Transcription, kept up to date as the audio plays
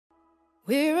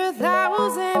We're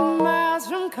 1,000 miles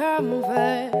from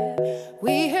comfort.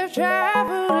 We have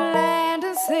traveled land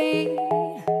and sea.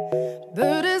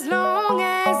 But as long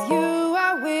as you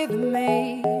are with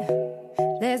me,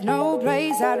 there's no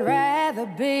place I'd rather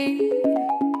be.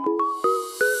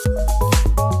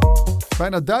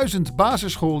 Bijna 1000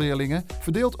 basisschoolleerlingen,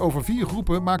 verdeeld over 4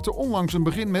 groepen, maakten onlangs een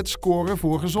begin met Scoren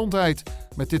voor Gezondheid.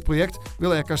 Met dit project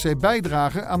wil RKC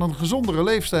bijdragen aan een gezondere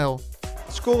leefstijl.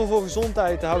 Scoren voor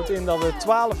Gezondheid houdt in dat we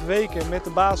 12 weken met de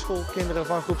basisschoolkinderen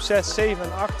van groep 6, 7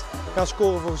 en 8 gaan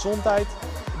scoren voor gezondheid.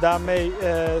 Daarmee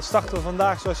starten we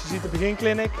vandaag, zoals je ziet, de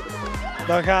Beginclinic.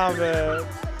 Dan gaan we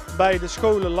bij de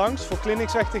scholen langs voor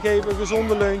clinics weg te geven,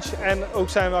 gezonde lunch en ook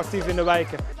zijn we actief in de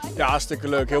wijken. Ja, hartstikke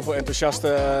leuk. Heel veel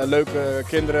enthousiaste, leuke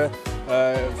kinderen.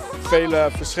 Vele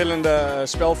verschillende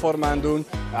spelvormen aan het doen.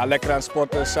 Ja, lekker aan het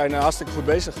sporten, zijn hartstikke goed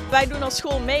bezig. Wij doen als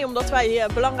school mee omdat wij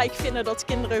belangrijk vinden dat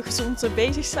kinderen gezond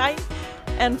bezig zijn.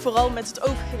 En vooral met het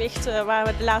overgewicht waar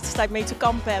we de laatste tijd mee te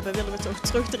kampen hebben, willen we toch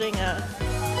terugdringen.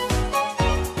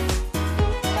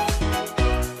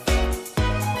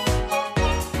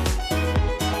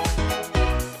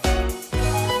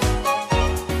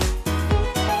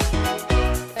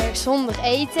 Gezonder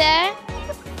eten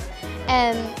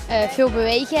en veel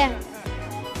bewegen.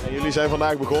 En jullie zijn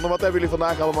vandaag begonnen. Wat hebben jullie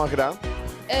vandaag allemaal gedaan?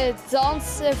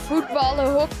 Dansen,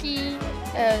 voetballen, hockey,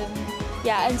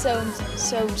 en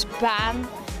zo'n baan,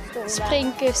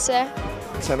 springkussen.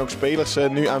 Er zijn ook spelers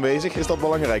nu aanwezig. Is dat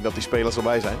belangrijk dat die spelers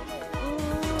erbij zijn?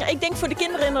 Ik denk voor de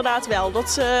kinderen inderdaad wel.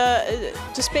 Dat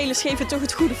de spelers geven toch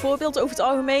het goede voorbeeld over het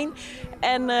algemeen.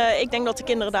 En ik denk dat de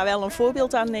kinderen daar wel een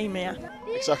voorbeeld aan nemen. Ja.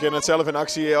 Ik zag je net zelf in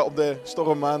actie op de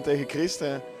stormmaan tegen Christ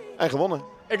en gewonnen.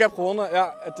 Ik heb gewonnen,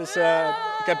 ja.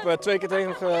 Ik heb 2 keer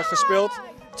tegen gespeeld,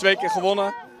 2 keer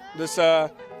gewonnen. Dus ja,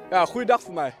 een goede dag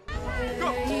voor mij.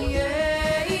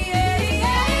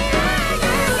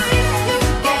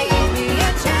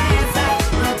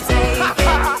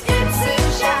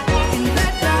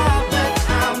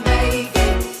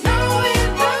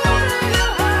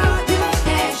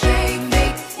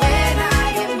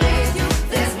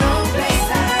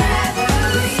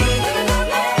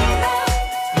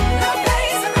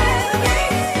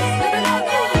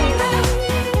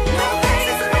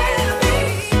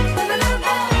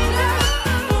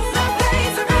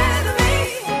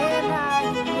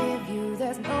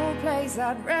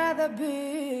 I'd rather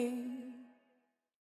be.